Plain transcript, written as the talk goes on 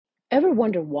Ever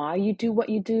wonder why you do what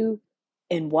you do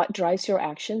and what drives your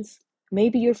actions?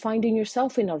 Maybe you're finding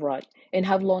yourself in a rut and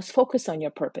have lost focus on your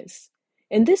purpose.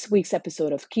 In this week's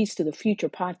episode of Keys to the Future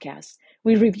podcast,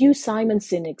 we review Simon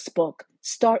Sinek's book,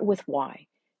 Start with Why,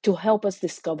 to help us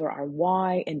discover our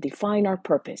why and define our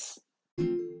purpose.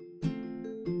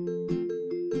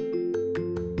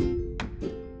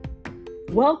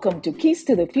 Welcome to Keys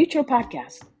to the Future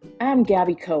podcast. I'm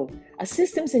Gabby Coe, a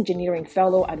systems engineering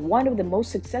fellow at one of the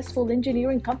most successful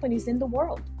engineering companies in the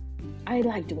world. I'd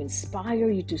like to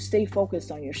inspire you to stay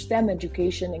focused on your STEM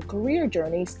education and career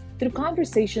journeys through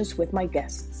conversations with my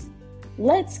guests.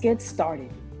 Let's get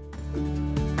started.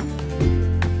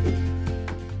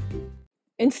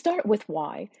 In Start with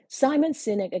Why, Simon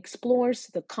Sinek explores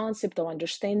the concept of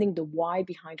understanding the why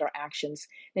behind our actions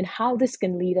and how this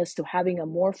can lead us to having a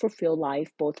more fulfilled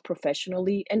life, both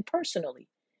professionally and personally.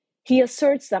 He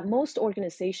asserts that most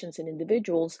organizations and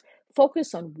individuals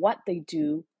focus on what they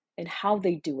do and how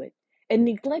they do it, and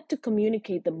neglect to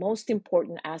communicate the most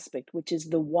important aspect, which is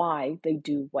the why they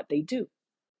do what they do.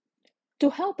 To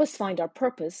help us find our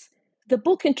purpose, the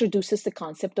book introduces the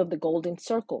concept of the golden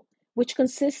circle, which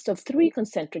consists of three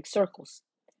concentric circles.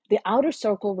 The outer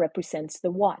circle represents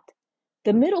the what,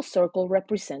 the middle circle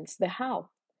represents the how,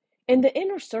 and the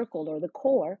inner circle, or the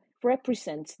core,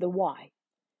 represents the why.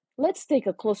 Let's take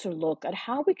a closer look at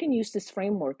how we can use this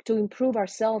framework to improve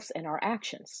ourselves and our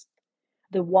actions.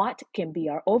 The what can be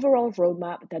our overall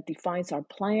roadmap that defines our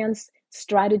plans,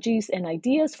 strategies, and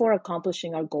ideas for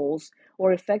accomplishing our goals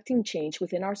or effecting change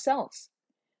within ourselves.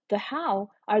 The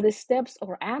how are the steps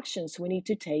or actions we need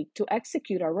to take to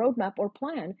execute our roadmap or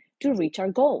plan to reach our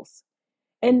goals.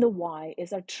 And the why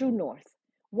is our true north,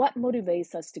 what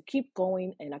motivates us to keep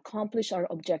going and accomplish our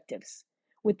objectives.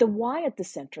 With the why at the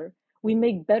center, we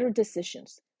make better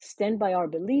decisions, stand by our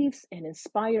beliefs, and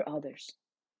inspire others.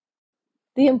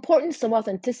 The importance of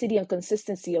authenticity and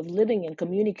consistency of living and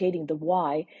communicating the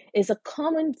why is a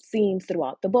common theme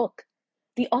throughout the book.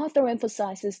 The author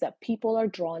emphasizes that people are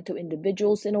drawn to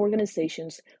individuals and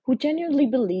organizations who genuinely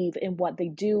believe in what they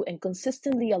do and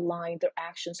consistently align their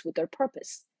actions with their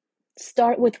purpose.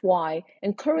 Start with Why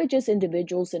encourages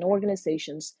individuals and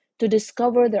organizations to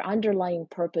discover their underlying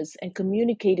purpose and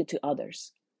communicate it to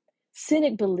others.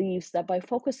 Sinek believes that by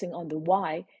focusing on the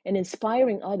why and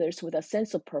inspiring others with a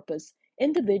sense of purpose,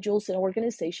 individuals and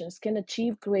organizations can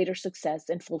achieve greater success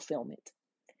and fulfillment.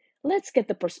 Let's get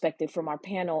the perspective from our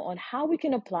panel on how we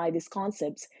can apply these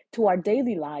concepts to our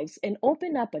daily lives and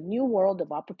open up a new world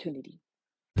of opportunity.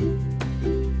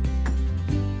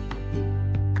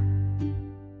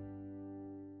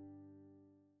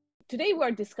 Today we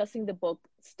are discussing the book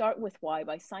Start with Why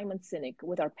by Simon Sinek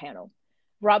with our panel.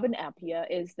 Robin Appia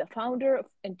is the founder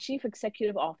and chief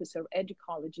executive officer of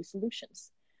Educology Solutions,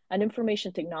 an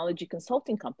information technology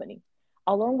consulting company.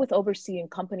 Along with overseeing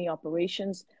company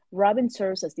operations, Robin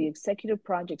serves as the executive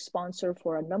project sponsor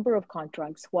for a number of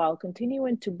contracts while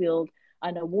continuing to build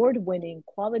an award-winning,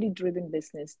 quality-driven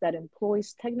business that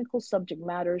employs technical subject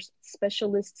matters,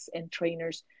 specialists, and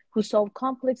trainers who solve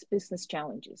complex business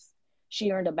challenges. She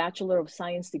earned a Bachelor of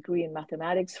Science degree in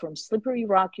mathematics from Slippery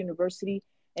Rock University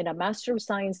and a Master of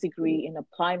Science degree in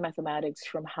applied mathematics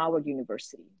from Howard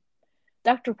University.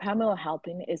 Dr. Pamela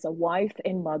Halpin is a wife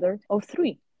and mother of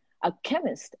three, a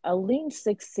chemist, a Lean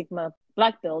Six Sigma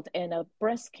black belt, and a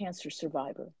breast cancer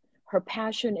survivor. Her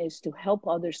passion is to help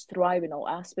others thrive in all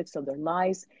aspects of their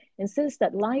lives and says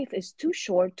that life is too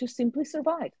short to simply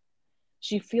survive.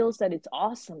 She feels that it's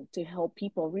awesome to help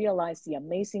people realize the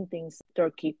amazing things they're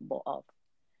capable of.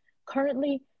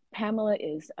 Currently, Pamela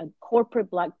is a corporate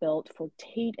black belt for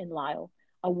Tate & Lyle,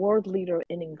 a world leader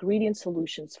in ingredient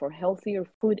solutions for healthier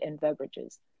food and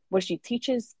beverages, where she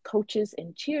teaches, coaches,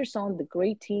 and cheers on the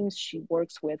great teams she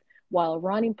works with while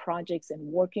running projects and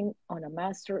working on a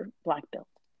master black belt.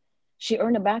 She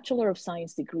earned a Bachelor of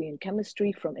Science degree in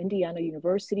chemistry from Indiana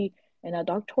University and a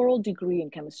doctoral degree in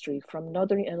chemistry from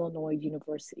Northern Illinois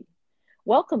University.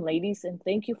 Welcome, ladies, and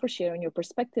thank you for sharing your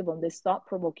perspective on this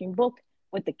thought-provoking book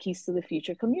with the Keys to the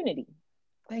Future community.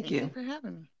 Thank you for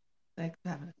having me. Thanks for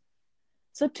having me.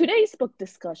 So today's book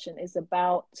discussion is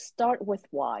about Start with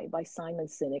Why by Simon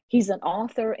Sinek. He's an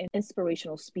author and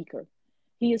inspirational speaker.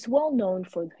 He is well known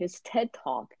for his TED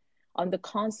Talk on the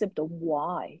concept of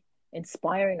why,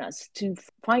 inspiring us to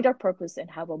find our purpose and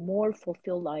have a more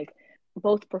fulfilled life,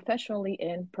 both professionally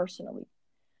and personally.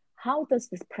 How does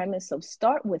this premise of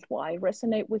Start with Why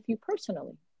resonate with you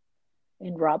personally?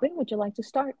 And Robin, would you like to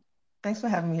start? Thanks for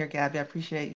having me here, Gabby. I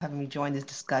appreciate having me join this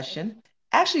discussion.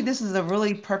 Actually, this is a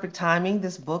really perfect timing,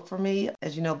 this book for me.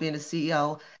 As you know, being a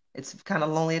CEO, It's kind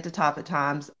of lonely at the top at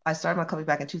times. I started my company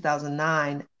back in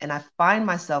 2009, and I find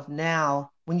myself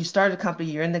now, when you start a company,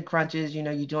 you're in the crunches,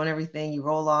 you're doing everything, you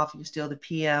roll off, you're still the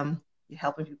PM, you're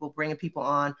helping people, bringing people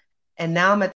on. And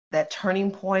now I'm at that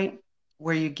turning point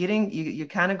where you're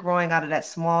kind of growing out of that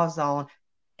small zone,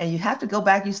 and you have to go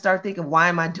back, you start thinking, why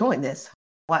am I doing this?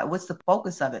 What's the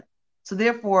focus of it? So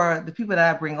therefore, the people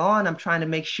that I bring on, I'm trying to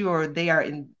make sure they are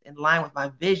in line with my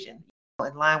vision,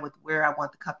 in line with where I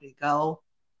want the company to go,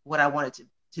 what I want it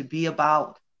to be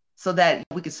about, so that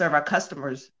we can serve our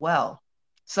customers well.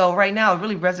 So right now, it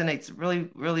really resonates really,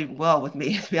 really well with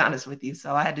me, to be honest with you.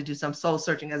 So I had to do some soul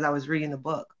searching as I was reading the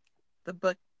book. The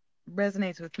book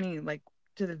resonates with me like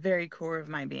to the very core of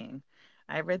my being.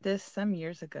 I read this some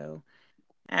years ago.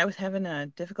 I was having a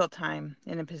difficult time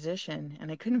in a position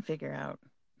and I couldn't figure out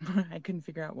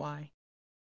why.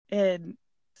 And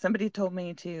somebody told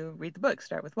me to read the book,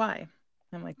 start with why.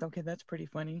 I'm like, okay, that's pretty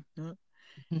funny.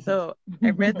 So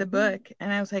I read the book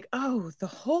and I was like, oh, the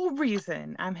whole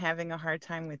reason I'm having a hard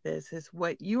time with this is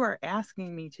what you are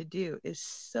asking me to do is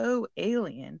so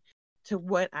alien to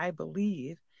what I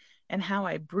believe and how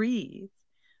I breathe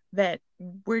that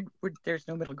there's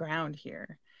no middle ground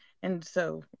here. And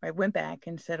so I went back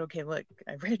and said, okay, look,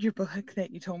 I read your book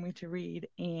that you told me to read.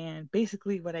 And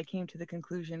basically what I came to the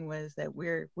conclusion was that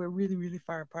we're really, really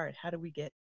far apart. How do we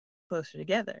get closer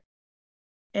together?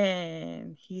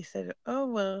 And he said, oh,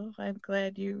 well, I'm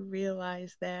glad you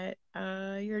realized that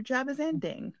your job is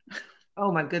ending.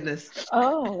 Oh my goodness.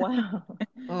 Oh, wow.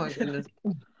 Oh my goodness.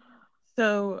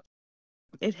 So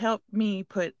it helped me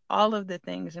put all of the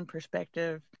things in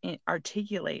perspective and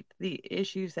articulate the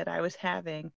issues that I was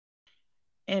having.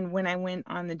 And when I went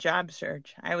on the job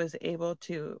search, I was able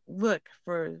to look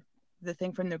for the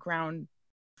thing from the ground,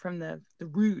 from the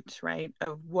roots, right,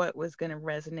 of what was going to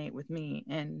resonate with me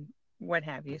and what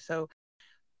have you. So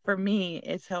for me,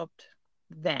 it's helped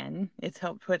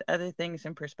put other things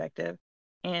in perspective.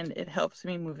 And it helps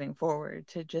me moving forward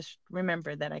to just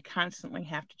remember that I constantly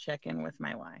have to check in with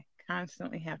my why,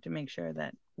 constantly have to make sure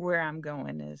that where I'm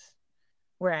going is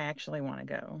where I actually want to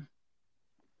go.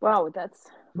 Wow, that's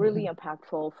really Mhm.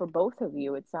 impactful for both of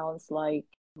you. It sounds like,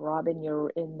 Robin,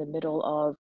 you're in the middle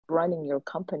of running your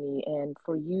company, and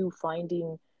for you,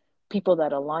 finding people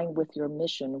that align with your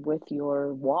mission, with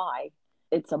your why,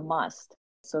 it's a must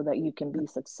so that you can be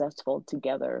successful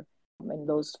together. And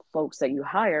those folks that you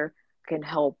hire can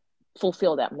help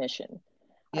fulfill that mission.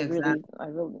 Yeah, exactly.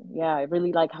 Yeah, I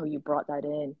really like how you brought that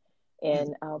in. Yes.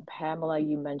 And Pamela,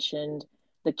 you mentioned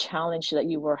the challenge that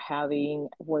you were having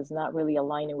was not really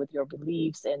aligning with your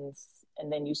beliefs, and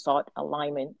then you sought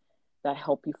alignment that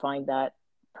helped you find that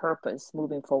purpose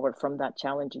moving forward from that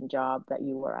challenging job that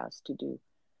you were asked to do.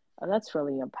 That's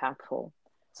really impactful.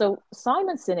 So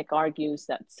Simon Sinek argues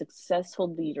that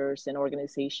successful leaders and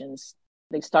organizations,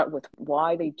 they start with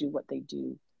why they do what they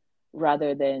do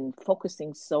rather than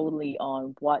focusing solely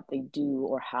on what they do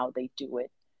or how they do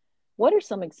it. What are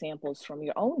some examples from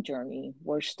your own journey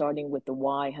where starting with the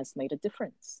why has made a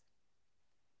difference?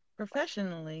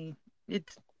 Professionally,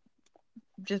 it's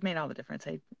just made all the difference.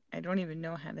 I don't even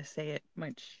know how to say it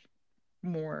much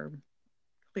more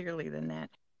clearly than that.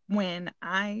 When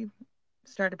I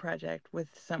start a project with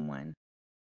someone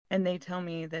and they tell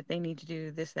me that they need to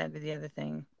do this, that, or the other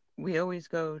thing, we always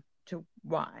go to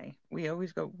why. We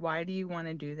always go, why do you want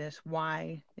to do this?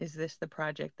 Why is this the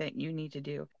project that you need to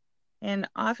do? And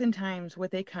oftentimes,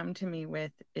 what they come to me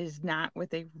with is not what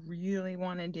they really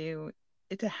want to do,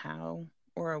 it's a how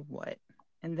or a what.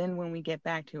 And then when we get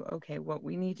back to, okay, what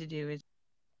we need to do is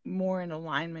more in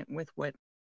alignment with what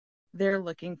they're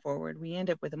looking forward, we end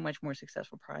up with a much more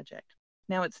successful project.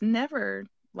 Now, it's never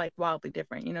like wildly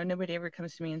different. Nobody ever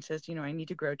comes to me and says, I need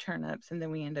to grow turnips, and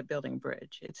then we end up building a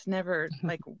bridge. It's never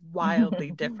like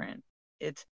wildly different.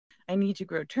 It's, I need to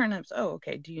grow turnips. Oh,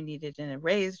 okay. Do you need it in a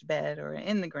raised bed or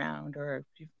in the ground or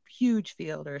a huge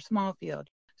field or a small field?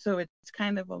 So it's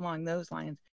kind of along those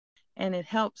lines. And it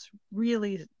helps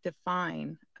really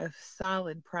define a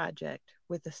solid project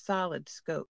with a solid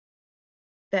scope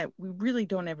that we really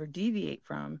don't ever deviate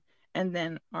from and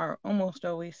then are almost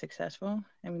always successful.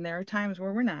 I mean, there are times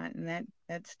where we're not, and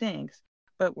that stinks,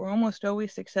 but we're almost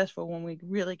always successful when we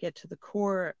really get to the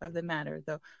core of the matter,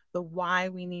 the why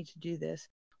we need to do this,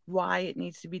 why it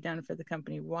needs to be done for the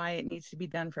company, why it needs to be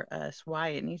done for us, why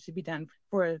it needs to be done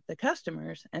for the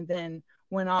customers. And then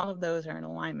when all of those are in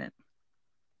alignment,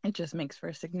 it just makes for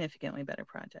a significantly better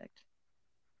project.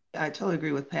 I totally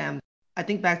agree with Pam. I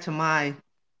think back to my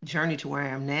journey to where I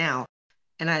am now,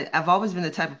 and I've always been the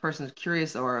type of person who's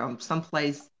curious or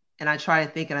someplace, and I try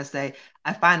to think and I say,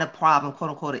 I find a problem,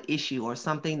 quote unquote, an issue or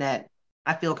something that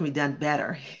I feel can be done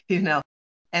better, you know.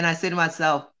 And I say to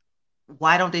myself,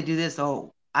 why don't they do this?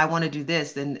 Or I want to do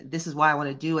this, and this is why I want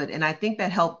to do it. And I think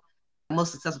that helped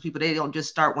most successful people. They don't just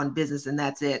start one business and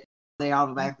that's it. They're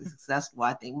automatically successful.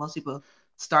 I think most people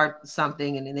start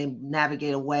something and then they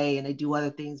navigate away and they do other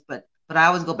things. But I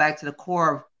always go back to the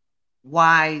core of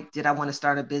why did I want to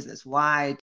start a business?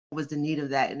 Why was the need of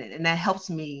that? And that helps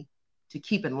me to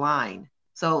keep in line.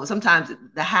 So sometimes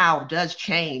the how does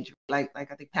change. Like I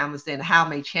think Pamela was saying, the how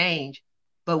may change,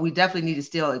 but we definitely need to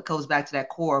still, it goes back to that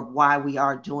core of why we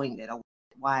are doing it, or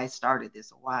why I started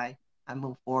this, or why I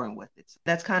move forward with it. So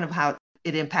that's kind of how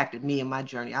it impacted me in my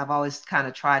journey. I've always kind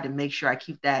of tried to make sure I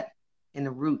keep that in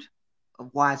the root of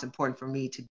why it's important for me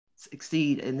to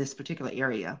succeed in this particular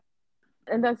area.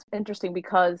 And that's interesting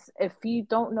because if you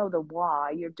don't know the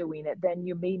why you're doing it, then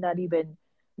you may not even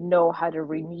know how to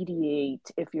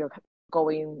remediate if you're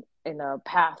going in a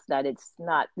path that it's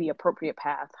not the appropriate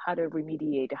path, how to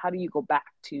remediate, how do you go back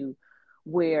to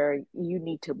where you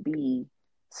need to be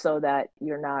so that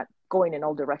you're not going in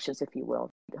all directions, if you will.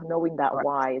 Knowing that Right.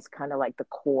 why is kind of like the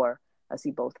core, as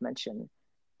you both mentioned.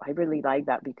 I really like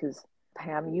that because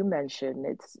Pam, you mentioned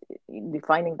it's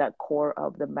defining that core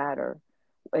of the matter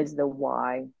is the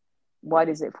why. What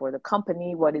is it for the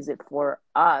company? What is it for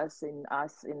us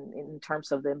in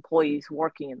terms of the employees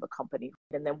working in the company?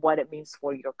 And then what it means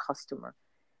for your customer.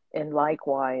 And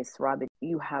likewise, Robin,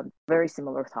 you have very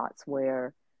similar thoughts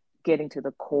where getting to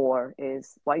the core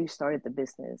is why you started the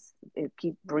business.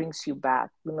 Brings you back,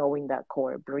 knowing that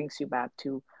core brings you back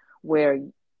to where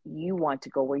you want to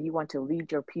go, where you want to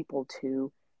lead your people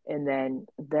to, and then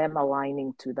them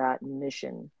aligning to that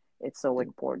mission. It's so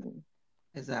important.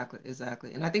 Exactly,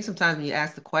 exactly. And I think sometimes when you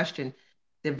ask the question,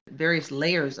 there are various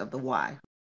layers of the why.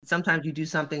 Sometimes you do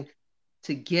something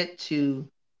to get to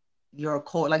your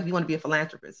core. Like if you want to be a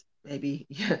philanthropist, maybe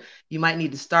you might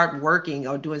need to start working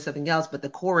or doing something else, but the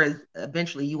core is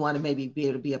eventually you want to maybe be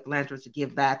able to be a philanthropist to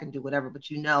give back and do whatever, but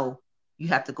you know you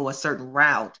have to go a certain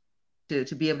route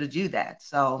to be able to do that.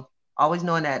 So always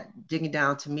knowing that, digging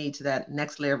down to me to that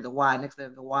next layer of the why, next layer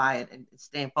of the why, and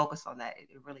staying focused on that, it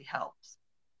really helps.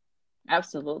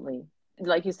 Absolutely.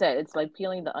 Like you said, it's like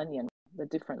peeling the onion, the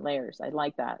different layers. I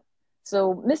like that.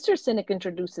 So, Mr. Sinek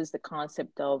introduces the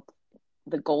concept of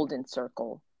the golden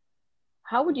circle.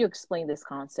 How would you explain this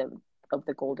concept of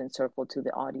the golden circle to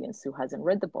the audience who hasn't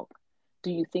read the book? Do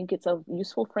you think it's a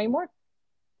useful framework?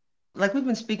 Like we've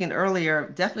been speaking earlier,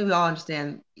 definitely we all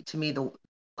understand, to me, the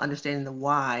understanding the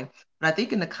why. But I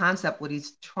think in the concept, what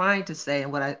he's trying to say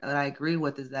and what I agree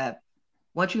with is that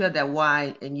once you have that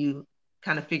why and you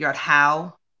kind of figure out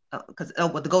how, because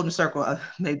what the golden circle,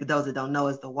 maybe those that don't know,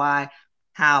 is the why,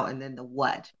 how, and then the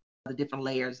what, the different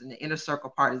layers. And the inner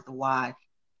circle part is the why.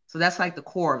 So that's like the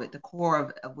core of it, the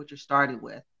core of what you're starting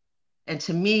with. And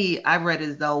to me, I read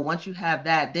as though once you have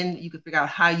that, then you can figure out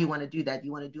how you want to do that. Do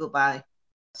you want to do it by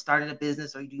starting a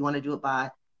business, or do you want to do it by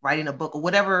writing a book, or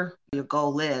whatever your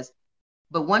goal is?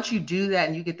 But once you do that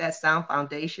and you get that sound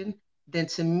foundation, then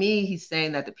to me, he's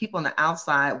saying that the people on the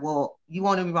outside will, you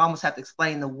won't even almost have to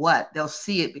explain the what. They'll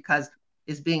see it because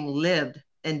it's being lived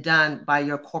and done by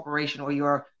your corporation or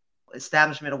your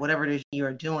establishment or whatever it is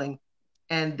you're doing.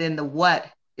 And then the what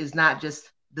is not just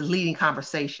the leading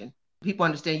conversation. People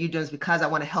understand you're doing this because I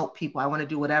want to help people. I want to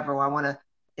do whatever, or I want to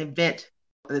invent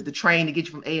the train to get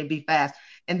you from A and B fast.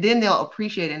 And then they'll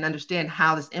appreciate and understand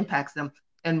how this impacts them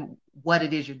and what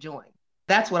it is you're doing.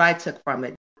 That's what I took from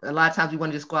it. A lot of times we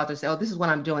want to just go out there and say, oh, this is what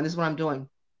I'm doing. This is what I'm doing.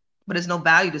 But it's no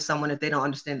value to someone if they don't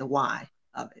understand the why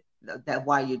of it, that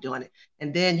why you're doing it.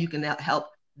 And then you can help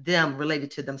them relate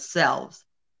it to themselves,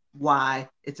 why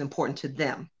it's important to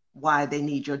them, why they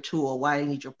need your tool, why they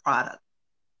need your product.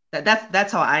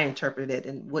 That's how I interpret it,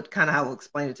 and what kind of how I will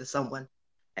explain it to someone.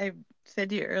 I said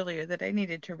to you earlier that I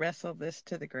needed to wrestle this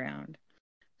to the ground.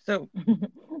 So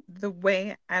the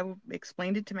way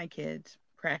explained it to my kids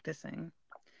practicing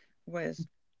was,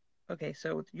 okay,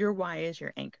 so your why is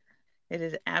your anchor. It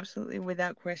is absolutely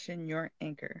without question your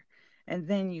anchor. And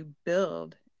then you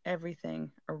build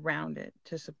everything around it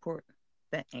to support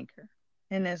the anchor.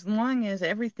 And as long as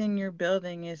everything you're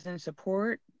building is in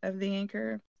support of the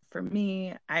anchor, for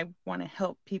me, I want to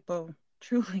help people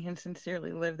truly and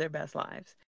sincerely live their best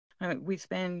lives. I mean, we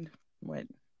spend, what,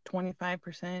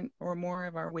 25% or more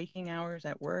of our waking hours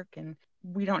at work, and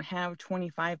we don't have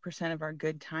 25% of our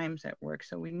good times at work.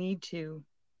 So we need to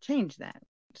change that.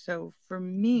 So for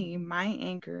me, my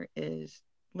anchor is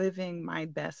living my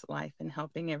best life and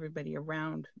helping everybody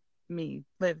around me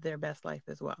live their best life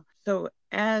as well. So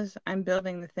as I'm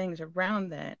building the things around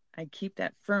that, I keep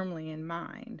that firmly in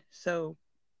mind. So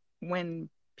when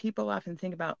people often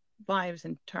think about lives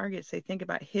and targets, they think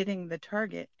about hitting the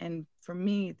target. And for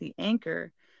me, the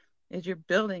anchor is you're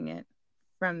building it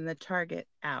from the target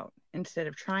out. Instead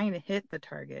of trying to hit the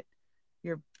target,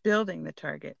 you're building the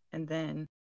target, and then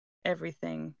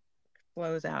everything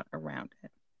flows out around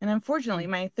it. And unfortunately,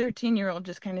 my 13-year-old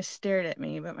just kind of stared at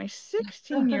me, but my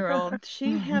 16-year-old,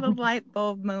 she had a light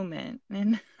bulb moment.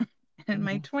 And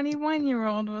my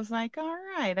 21-year-old was like, all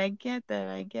right, I get that.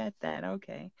 I get that.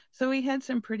 Okay. So we had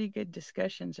some pretty good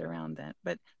discussions around that.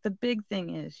 But the big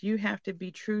thing is you have to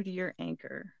be true to your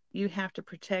anchor. You have to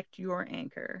protect your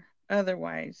anchor.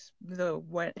 Otherwise, the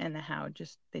what and the how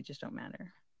they just don't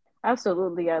matter.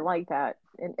 Absolutely, I like that.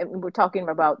 And we're talking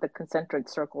about the concentric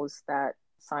circles that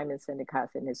Simon Sinek has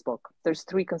in his book. There's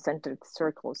three concentric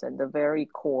circles, and the very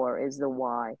core is the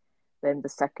why. Then the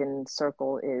second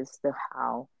circle is the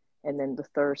how, and then the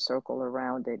third circle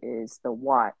around it is the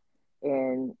what.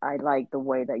 And I like the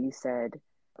way that you said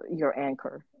your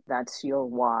anchor. That's your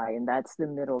why, and that's the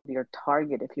middle, your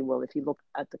target, if you will. If you look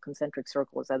at the concentric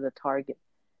circles as a target,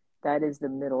 that is the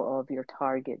middle of your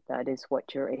target. That is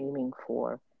what you're aiming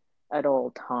for at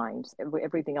all times.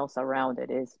 Everything else around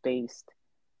it is based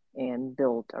and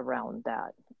built around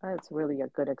that. That's really a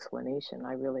good explanation.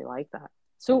 I really like that.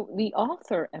 So the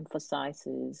author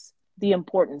emphasizes the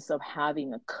importance of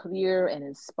having a clear and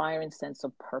inspiring sense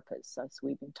of purpose, as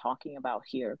we've been talking about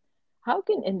here. How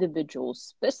can individuals,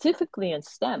 specifically in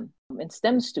STEM, and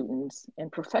STEM students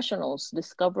and professionals,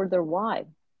 discover their why?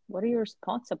 What are your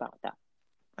thoughts about that?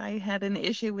 I had an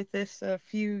issue with this a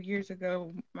few years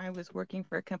ago. I was working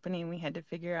for a company and we had to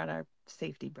figure out our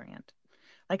safety brand,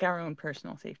 like our own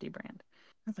personal safety brand.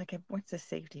 I was like, what's a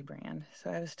safety brand?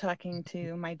 So I was talking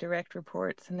to my direct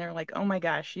reports and they're like, oh my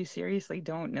gosh, you seriously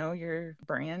don't know your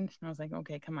brand? And I was like,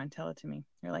 okay, come on, tell it to me.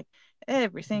 They're like,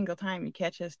 every single time you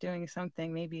catch us doing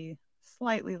something maybe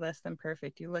slightly less than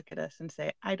perfect, you look at us and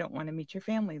say, I don't want to meet your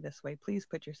family this way. Please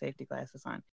put your safety glasses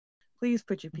on. Please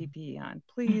put your PPE on.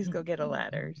 Please go get a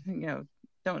ladder.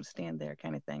 Don't stand there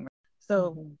kind of thing.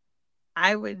 So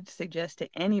I would suggest to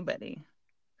anybody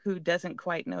who doesn't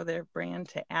quite know their brand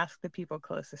to ask the people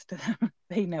closest to them.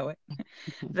 They know it.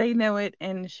 They know it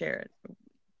and share it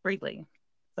freely.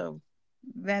 So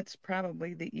that's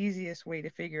probably the easiest way to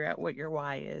figure out what your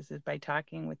why is by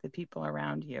talking with the people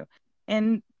around you.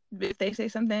 And if they say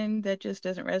something that just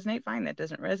doesn't resonate, fine, that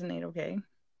doesn't resonate, okay,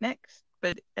 next.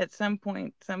 But at some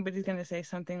point, somebody's going to say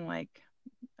something like,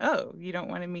 oh, you don't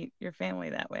want to meet your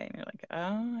family that way. And you're like,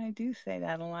 oh, I do say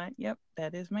that a lot. Yep,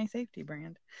 that is my safety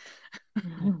brand.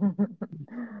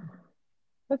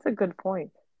 That's a good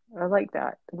point. I like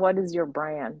that. What is your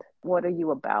brand? What are you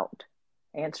about?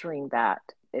 Answering that,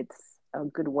 it's a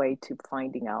good way to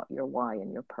finding out your why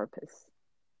and your purpose.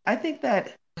 I think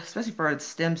that, especially for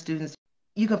STEM students,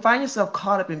 you can find yourself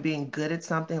caught up in being good at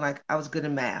something. Like I was good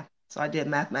in math. So I did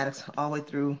mathematics all the way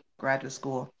through graduate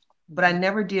school. But I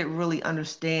never did really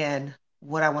understand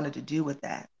what I wanted to do with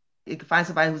that. You can find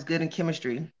somebody who's good in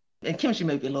chemistry. And chemistry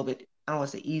may be a little bit, I don't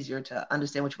want to say easier to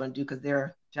understand what you want to do because there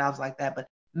are jobs like that. But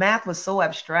math was so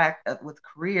abstract with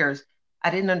careers, I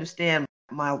didn't understand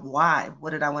my why. What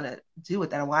did I want to do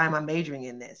with that? Why am I majoring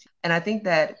in this? And I think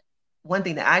that one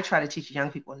thing that I try to teach young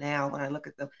people now when I look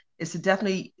at them is to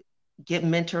definitely get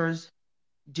mentors,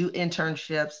 do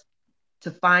internships to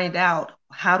find out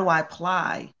how do I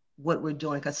apply what we're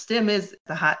doing. Because STEM is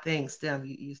the hot thing, STEM.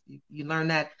 You learn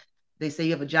that. They say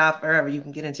you have a job forever, you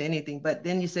can get into anything. But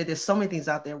then you say there's so many things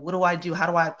out there. What do I do? How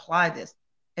do I apply this?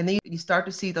 And then you start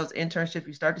to see those internships.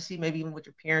 You start to see maybe even what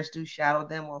your parents do, shadow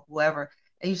them or whoever.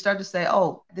 And you start to say,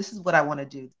 oh, this is what I want to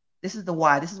do. This is the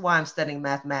why. This is why I'm studying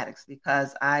mathematics,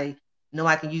 because I know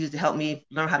I can use it to help me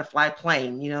learn how to fly a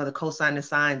plane, the cosine and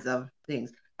sines of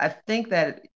things. I think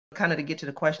that kind of to get to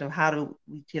the question of how do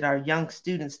we get our young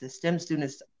students, the STEM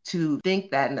students, to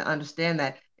think that and to understand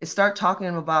that, is start talking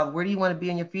to them about where do you want to be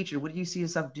in your future? What do you see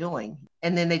yourself doing?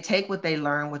 And then they take what they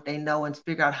learn, what they know, and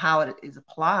figure out how it is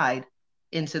applied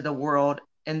into the world.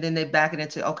 And then they back it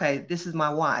into, okay, this is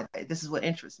my why. This is what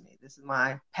interests me. This is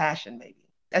my passion, maybe.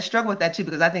 I struggle with that too,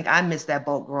 because I think I missed that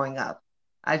boat growing up.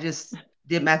 I just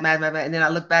did mathematics, and then I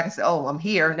look back and say, oh, I'm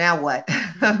here. Now what?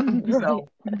 Right. So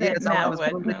I Now was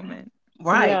what really, moment?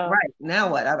 right. Yeah.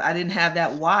 Now what? I didn't have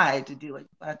that why to do it,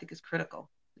 but I think it's critical.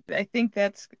 I think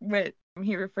that's what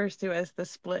he refers to as the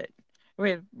split.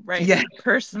 Right. Yeah.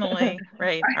 Personally,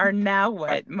 right. Our now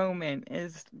Right. what moment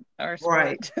is our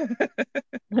Right. split.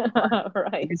 Right.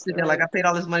 Right. You sit there like, I Right. paid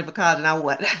all this money for college. Now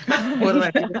what? What do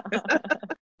I do? Yeah.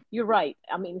 You're right.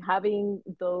 I mean, having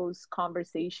those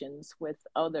conversations with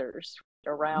others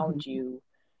around Mhm. you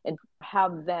and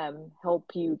have them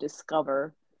help you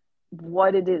discover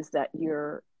what it is that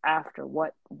you're after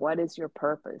what is your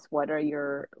purpose, what are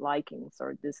your likings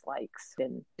or dislikes,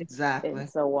 and Exactly.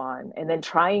 so on, and then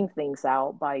trying things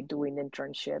out by doing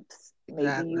internships. Maybe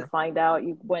you Exactly. find out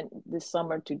you went this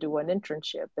summer to do an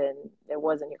internship and it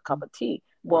wasn't your cup of tea.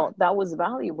 Well, that was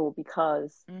valuable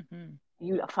because Mm-hmm.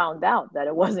 you found out that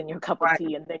it wasn't your cup of Right.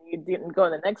 tea, and then you didn't go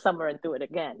the next summer and do it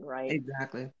again, right?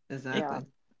 Exactly. Yeah. Exactly.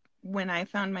 When I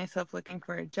found myself looking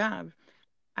for a job,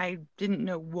 I didn't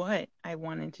know what I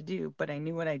wanted to do, but I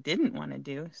knew what I didn't want to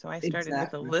do. So I started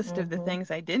with a Exactly. list of the Mm-hmm.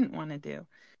 things I didn't want to do.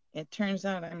 It turns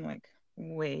out I'm like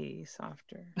way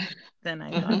softer than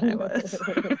I thought I was.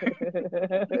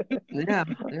 Yeah.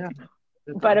 Yeah.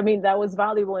 But I Exactly. mean, that was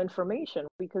valuable information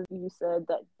because you said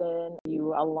that then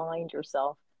you aligned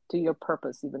yourself to your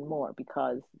purpose even more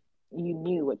because you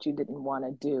knew what you didn't want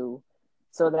to do.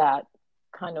 So that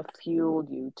kind of fueled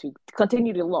you to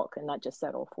continue to look and not just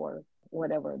settle for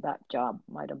whatever that job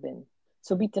might have been.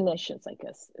 So be tenacious, I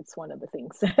guess. It's one of the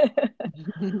things.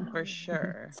 For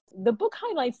sure. The book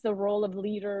highlights the role of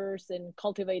leaders in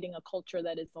cultivating a culture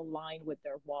that is aligned with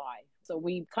their why. So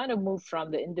we kind of moved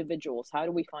from the individuals, how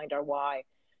do we find our why,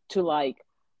 to like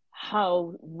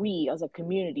how we as a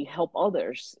community help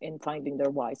others in finding their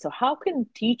why. So how can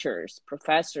teachers,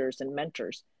 professors, and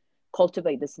mentors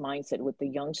cultivate this mindset with the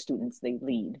young students they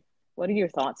lead? What are your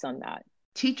thoughts on that?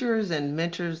 Teachers and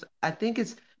mentors, I think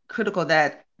it's critical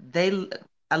that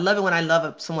I love it when I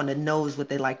love someone that knows what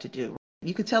they like to do.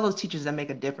 You can tell those teachers that make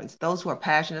a difference, those who are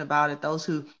passionate about it, those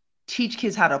who teach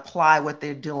kids how to apply what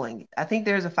they're doing. I think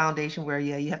there's a foundation where,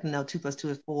 yeah, you have to know 2 + 2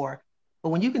 is 4. But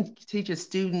when you can teach a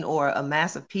student or a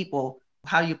mass of people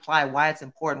how you apply, why it's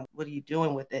important, what are you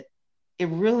doing with it, it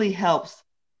really helps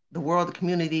the world, the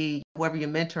community, whoever you're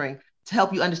mentoring, to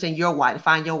help you understand your why, to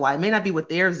find your why. It may not be what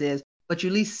theirs is, but you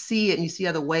at least see it and you see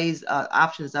other ways,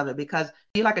 options of it, because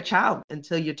you're like a child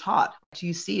until you're taught, until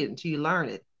you see it, until you learn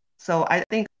it. So I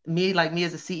think like me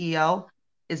as a CEO,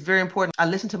 it's very important. I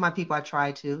listen to my people. I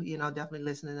try to, definitely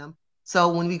listen to them.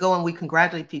 So when we go and we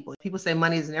congratulate people, people say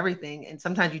money isn't everything. And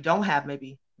sometimes you don't have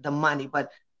maybe the money,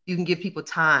 but you can give people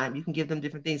time. You can give them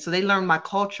different things. So they learn my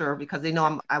culture because they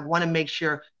know I want to make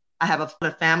sure I have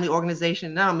a family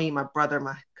organization. Not me, my brother,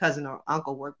 my cousin, or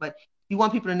uncle work, but you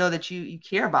want people to know that you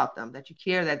care about them, that you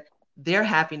care, that their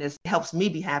happiness helps me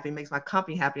be happy, makes my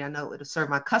company happy. I know it'll serve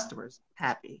my customers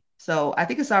happy. So I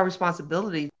think it's our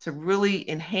responsibility to really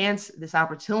enhance this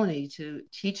opportunity to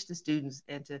teach the students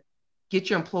and to get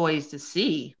your employees to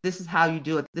see this is how you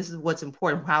do it. This is what's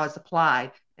important, how it's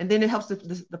applied. And then it helps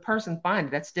the person find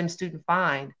it, that STEM student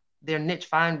find their niche,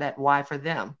 find that why for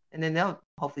them. And then they'll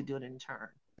hopefully do it in turn.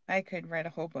 I could write a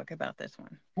whole book about this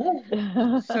one.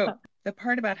 Mhm. So, the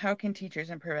part about how can teachers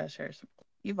and professors,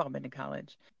 you've all been to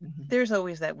college, there's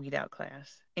always that weed out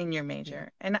class in your Yeah.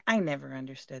 major. And I never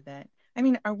understood that. I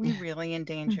mean, are we really in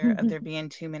danger of there being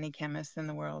too many chemists in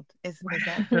the world? Is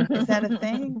that a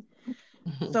thing?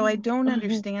 So I don't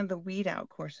understand the weed out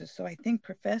courses. So I think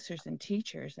professors and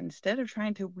teachers, instead of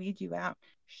trying to weed you out,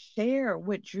 share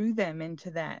what drew them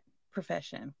into that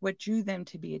profession, what drew them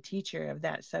to be a teacher of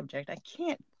that subject. I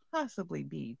can't possibly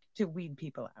be to weed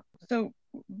people out. So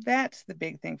that's the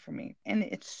big thing for me. And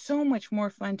it's so much more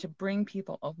fun to bring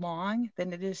people along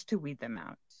than it is to weed them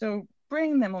out. So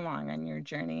bring them along on your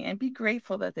journey and be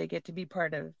grateful that they get to be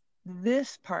part of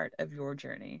this part of your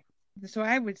journey. So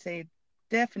I would say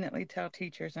definitely tell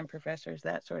teachers and professors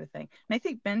that sort of thing. And I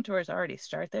think mentors already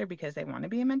start there because they want to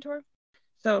be a mentor.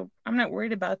 So I'm not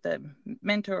worried about the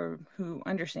mentor who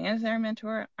understands they're a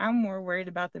mentor. I'm more worried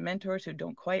about the mentors who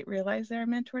don't quite realize they're a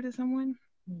mentor to someone.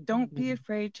 Don't be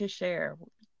afraid to share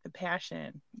the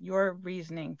passion, your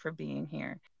reasoning for being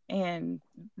here, and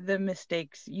the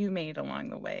mistakes you made along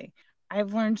the way.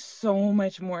 I've learned so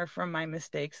much more from my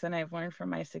mistakes than I've learned from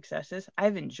my successes.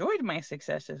 I've enjoyed my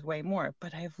successes way more,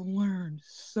 but I've learned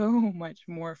so much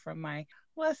more from my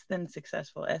less than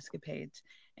successful escapades.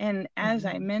 And as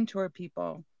I mentor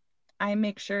people, I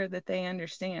make sure that they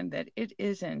understand that it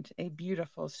isn't a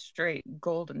beautiful, straight,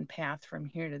 golden path from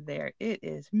here to there. It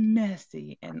is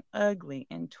messy and ugly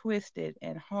and twisted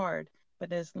and hard.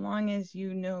 But as long as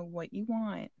you know what you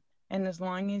want, and as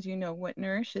long as you know what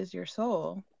nourishes your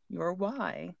soul, your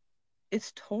why,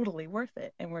 it's totally worth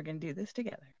it. And we're going to do this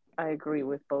together. I agree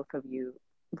with both of you.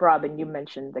 Robin, you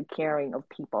mentioned the caring of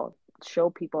people.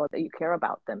 Show people that you care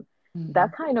about them.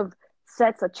 That Mhm. kind of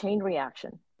sets a chain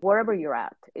reaction wherever you're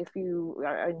at. If you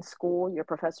are in school, your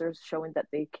professors showing that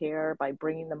they care by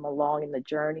bringing them along in the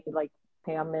journey, like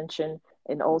Pam mentioned,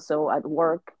 and also at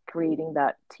work, creating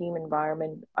that team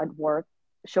environment at work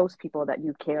shows people that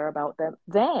you care about them.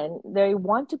 Then they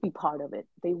want to be part of it.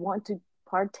 They want to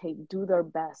partake, do their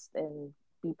best, and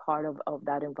be part of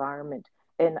that environment.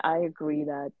 And I agree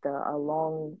that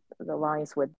along the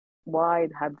lines with why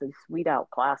have these weed out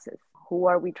classes? Who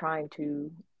are we trying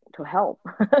to help?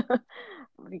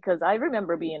 Because I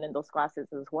remember being in those classes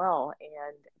as well,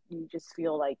 and you just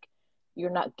feel like you're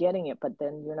not getting it, but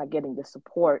then you're not getting the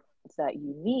support that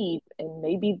you need, and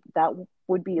maybe that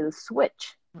would be the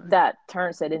switch that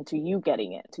turns it into you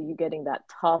getting it, to you getting that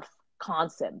tough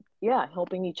concept. Yeah,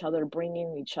 helping each other,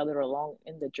 bringing each other along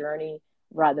in the journey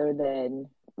rather than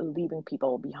leaving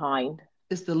people behind.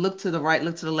 It's the look to the right,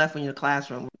 look to the left when you're in the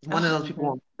classroom. One of those Mm-hmm.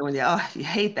 people when you you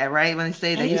hate that, right? When they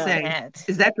say that, I you Yeah, hate saying, that.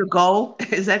 is that your goal?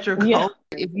 Is that your yeah, goal?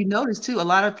 If you notice too, a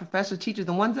lot of professor teachers,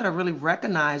 the ones that are really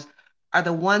recognized are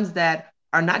the ones that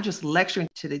are not just lecturing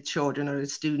to the children or the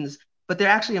students, but they're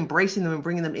actually embracing them and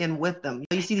bringing them in with them.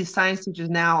 You see these science teachers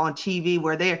now on TV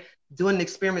where they're doing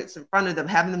experiments in front of them,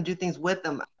 having them do things with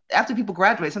them. After people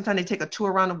graduate, sometimes they take a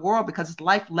tour around the world because it's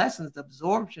life lessons, the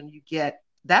absorption you get.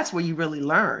 That's where you really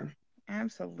learn.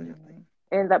 Absolutely.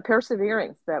 and that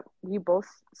perseverance that we both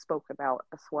spoke about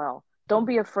as well. Don't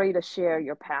be afraid to share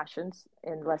your passions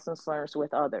and lessons learned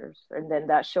with others, and then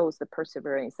that shows the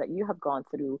perseverance that you have gone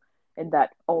through, and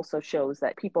that also shows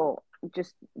that people,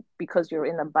 just because you're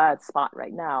in a bad spot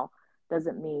right now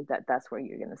doesn't mean that that's where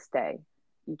you're going to stay.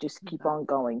 You just keep on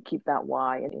going, keep that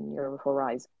why in your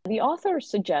horizon. The author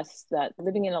suggests that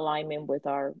living in alignment with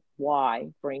our why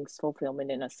brings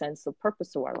fulfillment and a sense of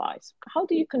purpose to our lives. How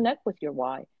do you connect with your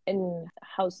why, and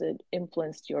how's it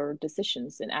influenced your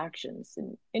decisions and actions?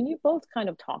 And you both kind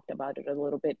of talked about it a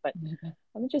little bit, but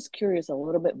I'm just curious a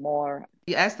little bit more.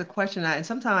 You asked the question, and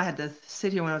sometimes I had to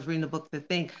sit here when I was reading the book to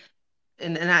think,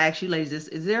 and I actually ladies this,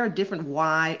 is there a different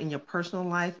why in your personal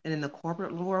life and in the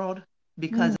corporate world?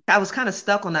 Because Mm. I was kind of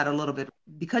stuck on that a little bit.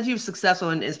 Because you're successful,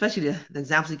 and especially the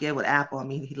examples he gave with Apple. I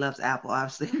mean, he loves Apple,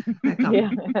 obviously. That company.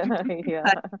 Yeah,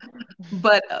 yeah.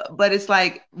 But it's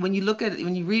like when you look at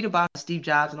when you read about Steve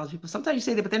Jobs and those people, sometimes you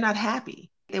say that, but they're not happy.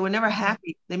 They were never Mhm.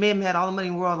 happy. They may have had all the money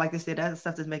in the world, like they said, that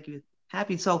stuff doesn't make you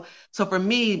happy. So for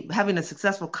me, having a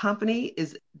successful company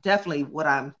is definitely what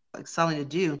I'm excelling to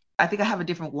do. I think I have a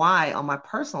different why on my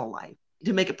personal life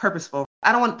to make it purposeful.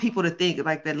 I don't want people to think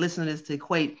like that, listen to this, to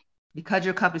equate because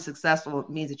your company's successful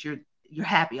means that you're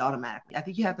happy automatically. I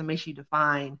think you have to make sure you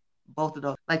define both of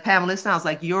those. Like Pamela, it sounds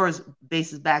like yours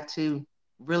bases back to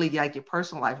really like your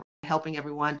personal life, helping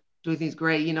everyone, doing things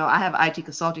great. I have an IT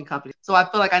consulting company, so I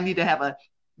feel like I need to have a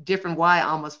different why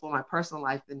almost for my personal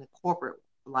life than the corporate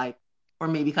life for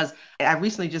me, because I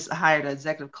recently just hired an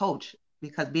executive coach,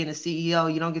 because being a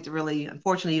CEO, you don't get to really,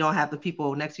 unfortunately, you don't have the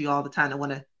people next to you all the time that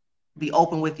want to be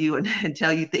open with you and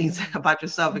tell you things about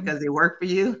yourself because they work for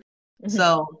you. Mhm.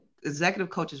 So executive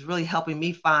coach is really helping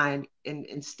me find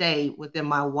and stay within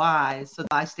my why. So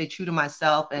I stay true to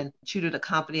myself and true to the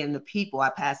company and the people.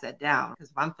 I pass that down, because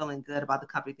if I'm feeling good about the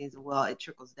company, things are well, it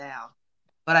trickles down.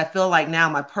 But I feel like now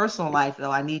my personal life,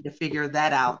 though, I need to figure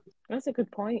that out. That's a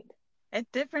good point.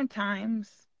 At different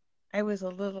times, I was a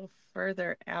little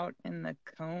further out in the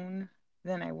cone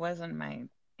than I was on my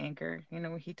anchor.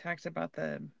 He talks about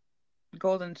the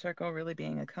golden circle really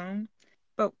being a cone.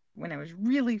 But when I was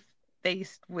really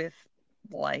faced with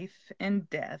life and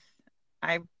death,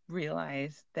 I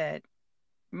realized that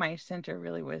my center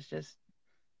really was just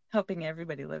helping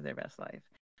everybody live their best life.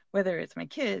 Whether it's my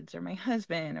kids or my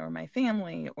husband or my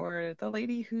family or the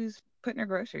lady who's putting her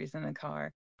groceries in the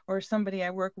car or somebody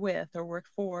I work with or work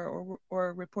for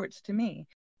or reports to me.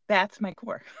 That's my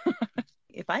core.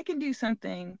 If I can do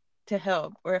something to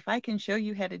help, or if I can show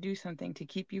you how to do something to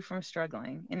keep you from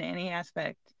struggling in any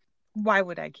aspect, why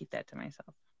would I keep that to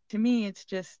myself? To me, it's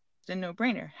just a no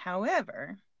brainer.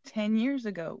 However, 10 years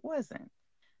ago, it wasn't.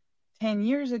 10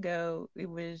 years ago, it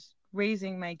was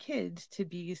raising my kids to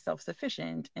be self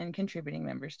sufficient and contributing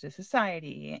members to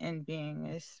society and being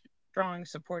a strong,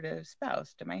 supportive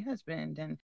spouse to my husband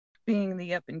and being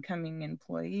the up and coming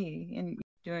employee and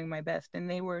doing my best. And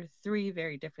they were three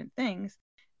very different things.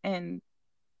 And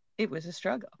it was a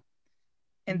struggle.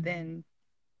 And then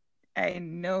I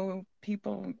know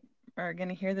people are going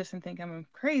to hear this and think I'm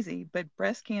crazy, but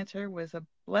breast cancer was a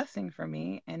blessing for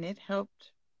me, and it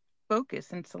helped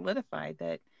focus and solidify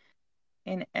that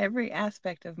in every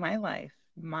aspect of my life,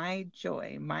 my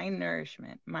joy, my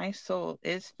nourishment, my soul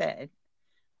is fed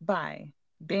by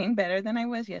being better than I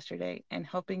was yesterday and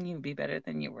helping you be better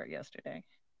than you were yesterday.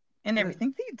 And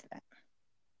everything feeds that.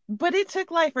 But it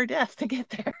took life or death to get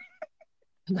there.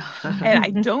 And I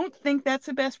don't think that's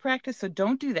the best practice, so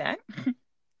don't do that.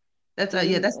 That's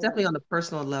definitely on the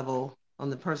personal level, on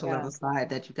the personal Yeah. level side,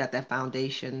 that you got that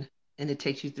foundation and it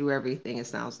takes you through everything. It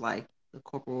sounds like the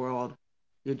corporate world,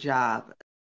 your job,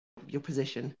 your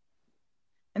position.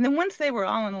 And then once they were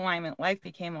all in alignment, life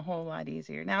became a whole lot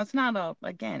easier. Now, it's not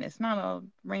all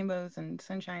rainbows and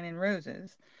sunshine and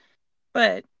roses,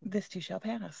 but this too shall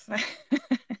pass.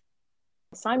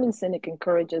 Simon Sinek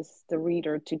encourages the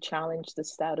reader to challenge the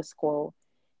status quo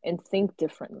and think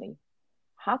differently.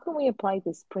 How can we apply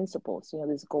these principles,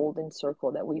 this golden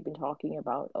circle that we've been talking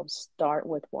about of start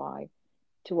with why,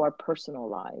 to our personal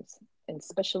lives, and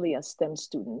especially as STEM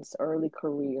students, early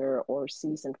career or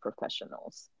seasoned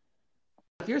professionals?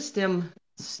 If you're a STEM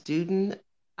student,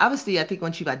 obviously, I think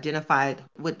once you've identified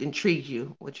what intrigues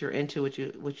you, what you're into, what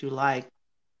you like,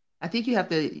 I think you have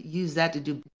to use that to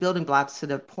do building blocks to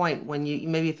the point when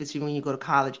maybe if it's when you go to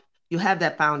college, you have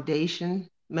that foundation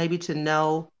maybe to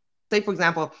know, say, for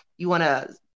example, you want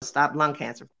to stop lung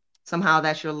cancer. Somehow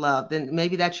that's your love. Then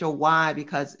maybe that's your why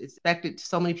because it's affected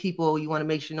so many people. You want to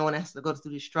make sure no one has to go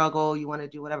through the struggle. You want to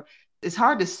do whatever. It's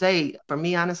hard to say for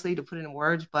me, honestly, to put it in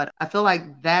words, but I feel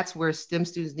like that's where STEM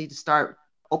students need to start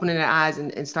opening their eyes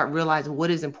and start realizing what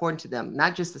is important to them,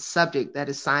 not just the subject that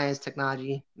is science,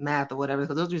 technology, math, or whatever,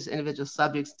 because those are just individual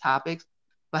subjects, topics,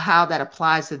 but how that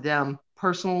applies to them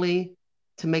personally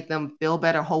to make them feel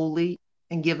better wholly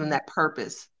and give them that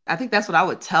purpose. I think that's what I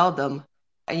would tell them.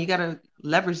 And you got to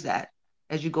leverage that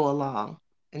as you go along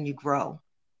and you grow.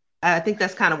 I think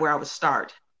that's kind of where I would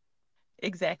start.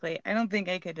 Exactly. I don't think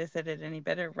I could have said it any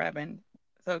better, Robin.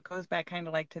 So it goes back kind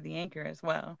of like to the anchor as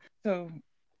well. So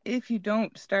if you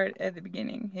don't start at the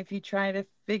beginning, if you try to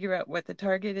figure out what the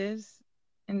target is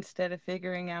instead of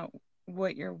figuring out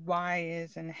what your why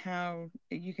is and how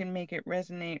you can make it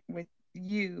resonate with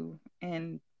you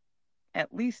and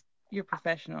at least your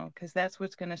professional, because that's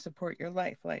what's going to support your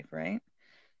life, right?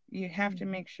 You have to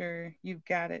make sure you've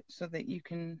got it so that you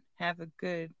can have a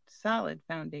good, solid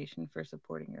foundation for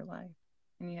supporting your life.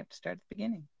 And you have to start at the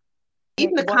beginning.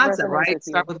 Even the What concept, resonates right? with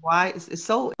you? Start with why. It's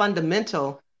so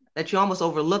fundamental that you almost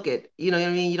overlook it. You know what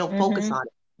I mean? You don't focus on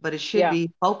it, but it should Yeah, be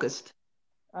focused.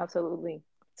 absolutely.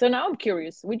 So now I'm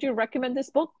curious, would you recommend this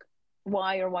book?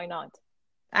 Why or why not?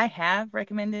 I have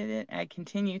recommended it. I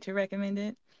continue to recommend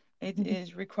it. It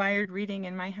is required reading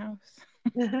in my house.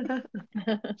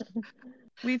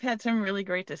 We've had some really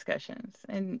great discussions,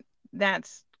 and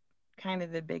that's kind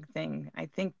of the big thing. I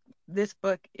think this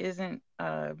book isn't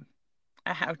a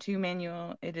how-to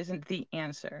manual. It isn't the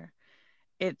answer.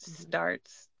 It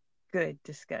starts good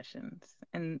discussions,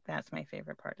 and that's my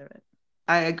favorite part of it.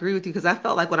 I agree with you because I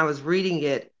felt like when I was reading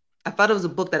it, I thought it was a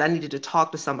book that I needed to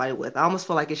talk to somebody with. I almost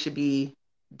feel like it should be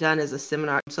done as a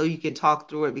seminar so you can talk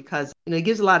through it because it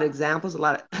gives a lot of examples, a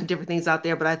lot of different things out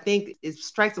there. But I think it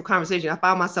strikes a conversation. I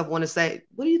found myself wanting to say,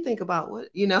 "What do you think about or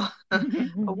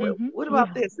what about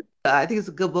Yeah. this?" I think it's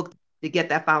a good book to get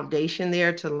that foundation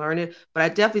there to learn it. But I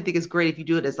definitely think it's great if you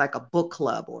do it as like a book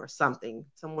club or something,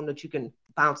 someone that you can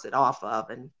bounce it off of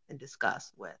and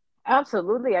discuss with.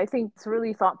 Absolutely. I think it's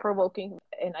really thought provoking.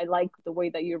 And I like the way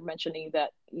that you're mentioning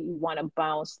that you want to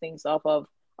bounce things off of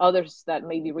others that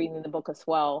may be reading the book as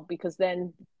well, because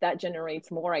then that generates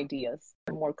more ideas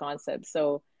and more concepts.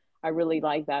 So I really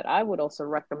like that. I would also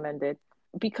recommend it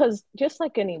because just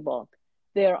like any book,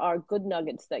 there are good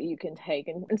nuggets that you can take.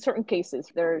 And in certain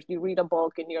cases, you read a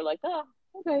book and you're like, oh,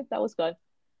 okay, that was good.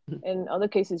 In other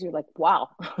cases, you're like, wow,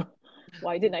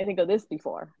 why didn't I think of this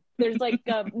before? There's like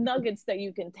nuggets that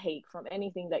you can take from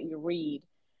anything that you read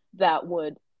that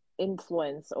would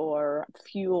influence or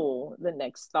fuel the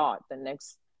next thought, the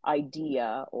next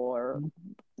idea, or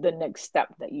the next step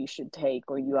that you should take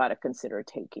or you ought to consider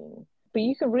taking. But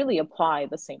you can really apply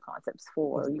the same concepts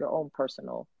for your own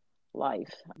personal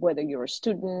life, whether you're a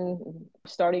student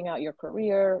starting out your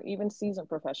career, even seasoned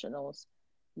professionals.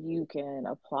 You can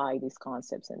apply these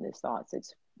concepts and these thoughts.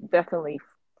 It's definitely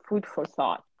food for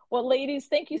thought. Well, ladies,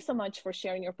 thank you so much for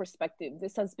sharing your perspective.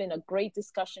 This has been a great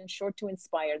discussion, sure to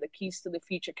inspire the Keys to the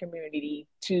Future community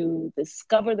to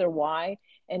discover their why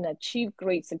and achieve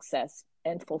great success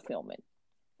and fulfillment.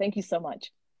 Thank you so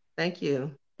much. Thank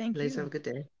you. Thank Ladies, you. have a good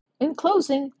day. In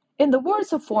closing, in the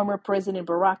words of former President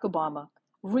Barack Obama,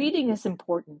 reading is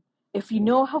important. If you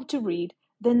know how to read,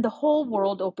 then the whole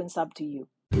world opens up to you.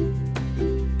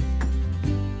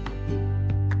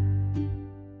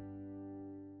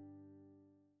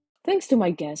 Thanks to my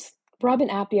guests, Robin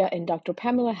Appia and Dr.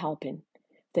 Pamela Halpin.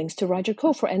 Thanks to Roger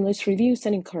Coe for endless reviews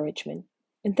and encouragement.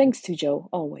 And thanks to Joe,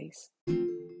 always.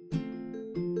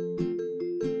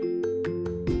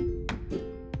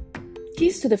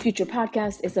 Keys to the Future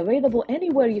podcast is available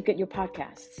anywhere you get your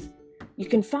podcasts. You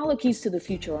can follow Keys to the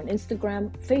Future on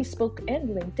Instagram, Facebook, and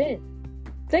LinkedIn.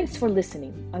 Thanks for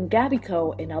listening. I'm Gabby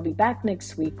Coe, and I'll be back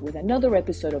next week with another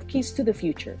episode of Keys to the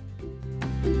Future.